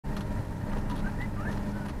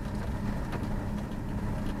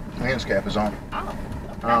lens cap is on. Oh,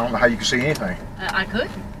 okay. I don't know how you can see anything. I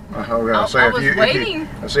couldn't. Okay, I was waiting.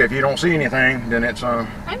 I say if you don't see anything, then it's I'm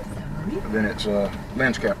sorry. then it's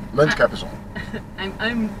lens cap. Lens cap is on.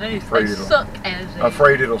 I Afraid suck as a...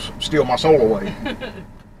 Afraid it'll steal my soul away.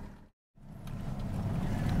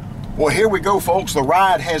 Well, here we go, folks. The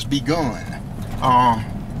ride has begun.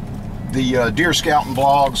 The deer scouting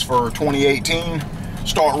vlogs for 2018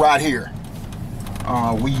 start right here.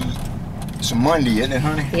 It's a Monday, isn't it,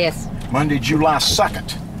 honey? Yes. Monday, July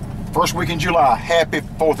 2nd. First week in July. Happy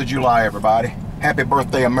 4th of July, everybody. Happy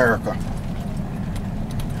birthday, America.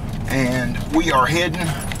 And we are heading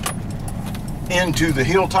into the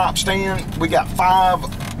hilltop stand. We got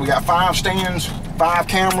five stands, 5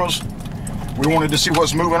 cameras. We wanted to see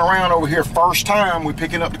what's moving around over here. First time we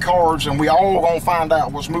picking up the cards, and we all gonna find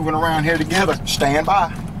out what's moving around here together. Stand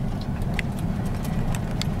by.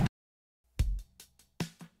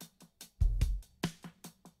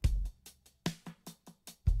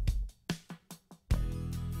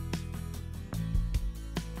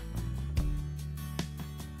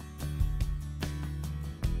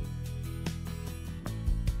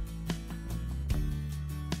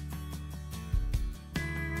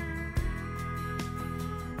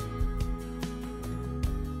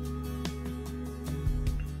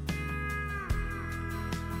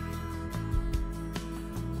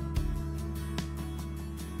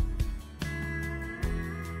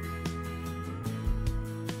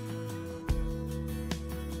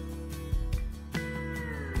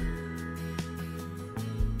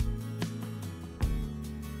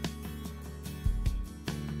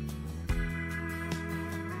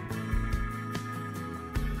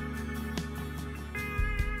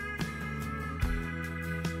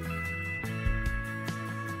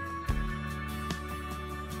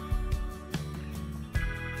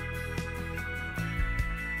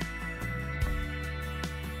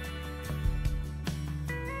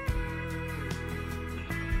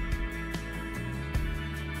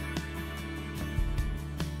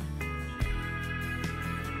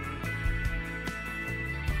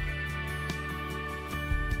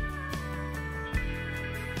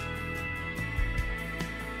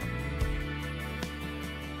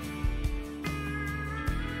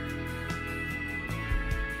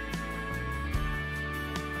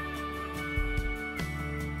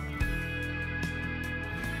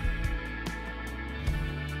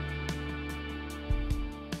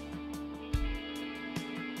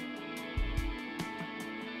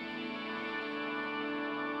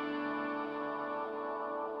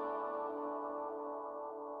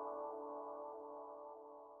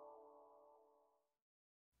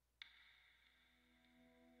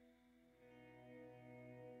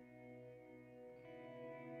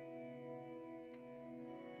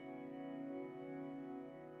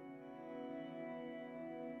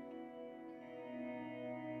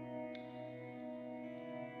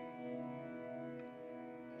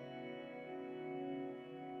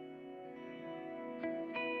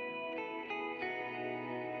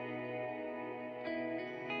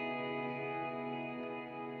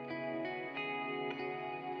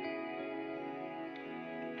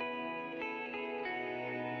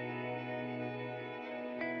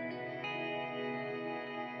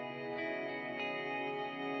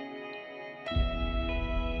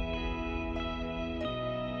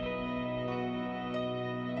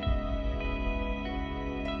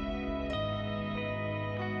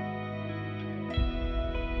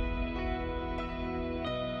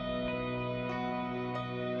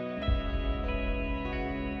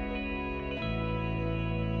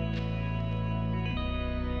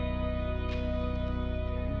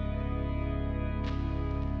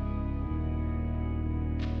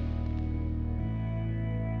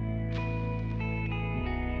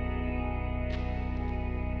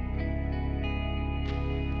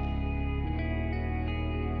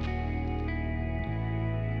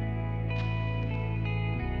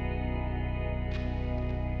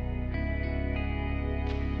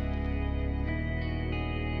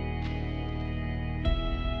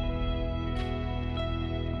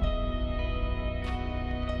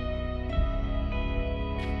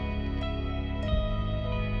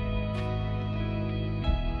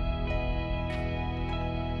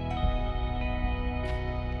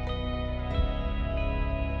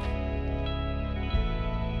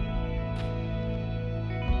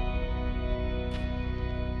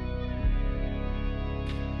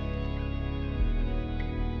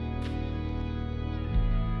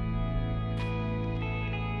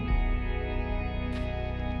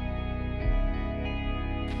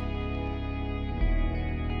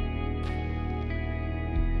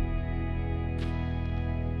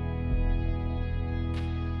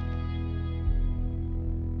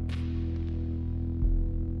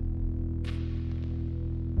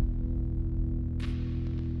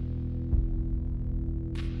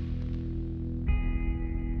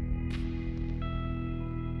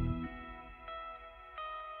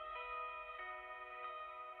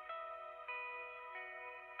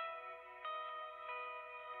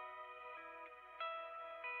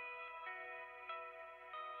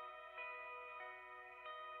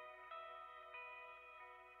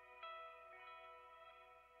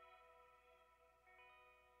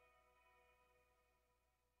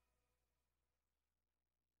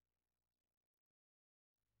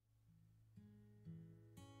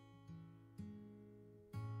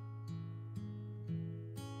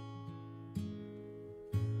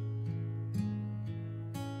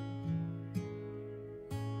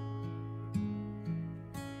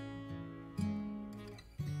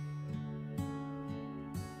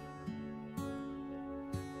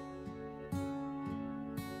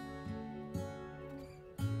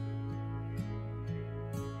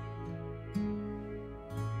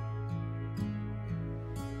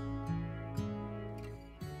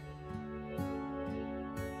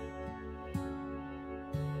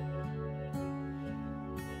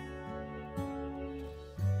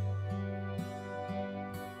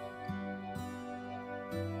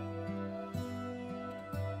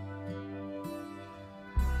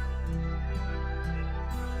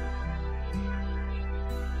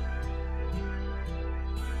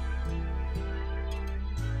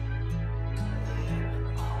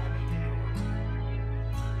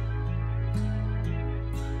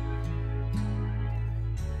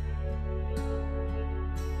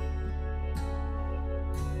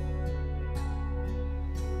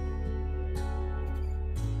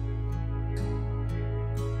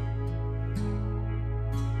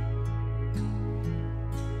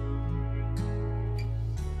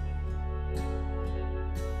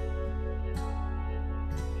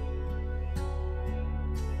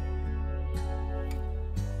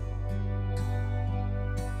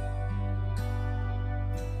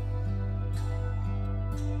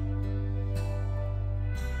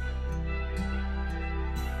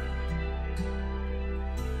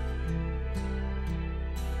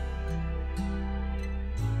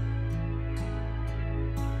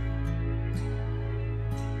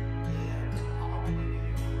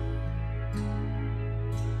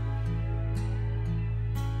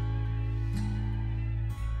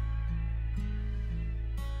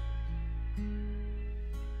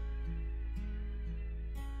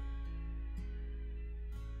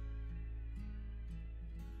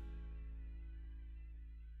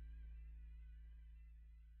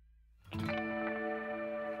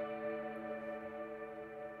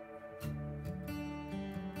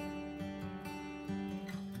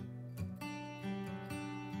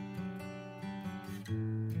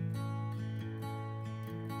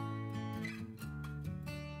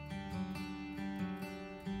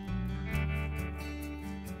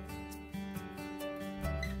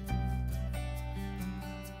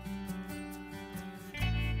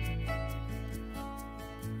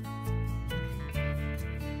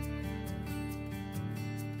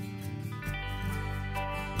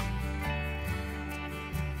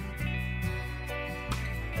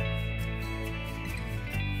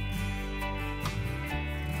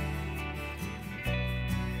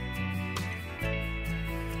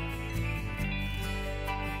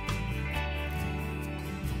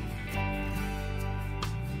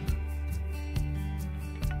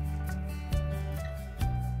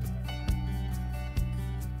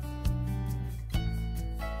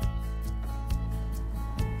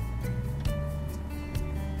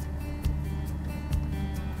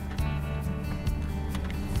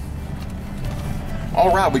 All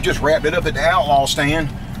right, we just wrapped it up at the Outlaw stand,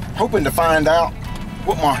 hoping to find out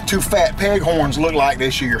what my 2 fat peghorns look like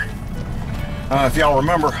this year. If y'all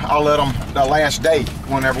remember, I let them the last day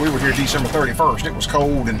whenever we were here, December 31st. It was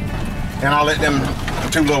cold, and I let them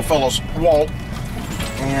 2 little fellas walk,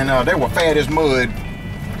 and they were fat as mud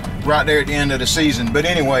right there at the end of the season. But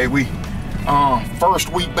anyway, we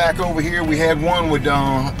first week back over here, we had one with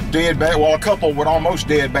a couple with almost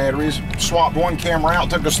dead batteries. Swapped one camera out.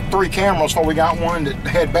 Took us 3 cameras before we got one that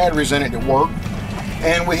had batteries in it that worked.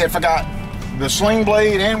 And we had forgot the sling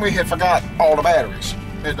blade, and we had forgot all the batteries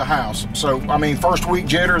at the house. So I mean, first week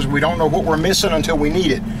jitters. We don't know what we're missing until we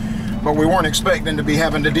need it. But we weren't expecting to be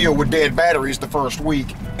having to deal with dead batteries the first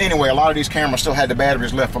week. Anyway, a lot of these cameras still had the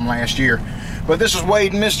batteries left from last year. But this is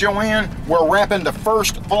Wade and Miss Joanne. We're wrapping the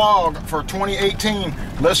first vlog for 2018.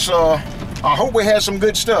 Let's, I hope we had some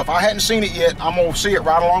good stuff. I hadn't seen it yet. I'm gonna see it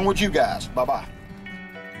right along with you guys. Bye-bye.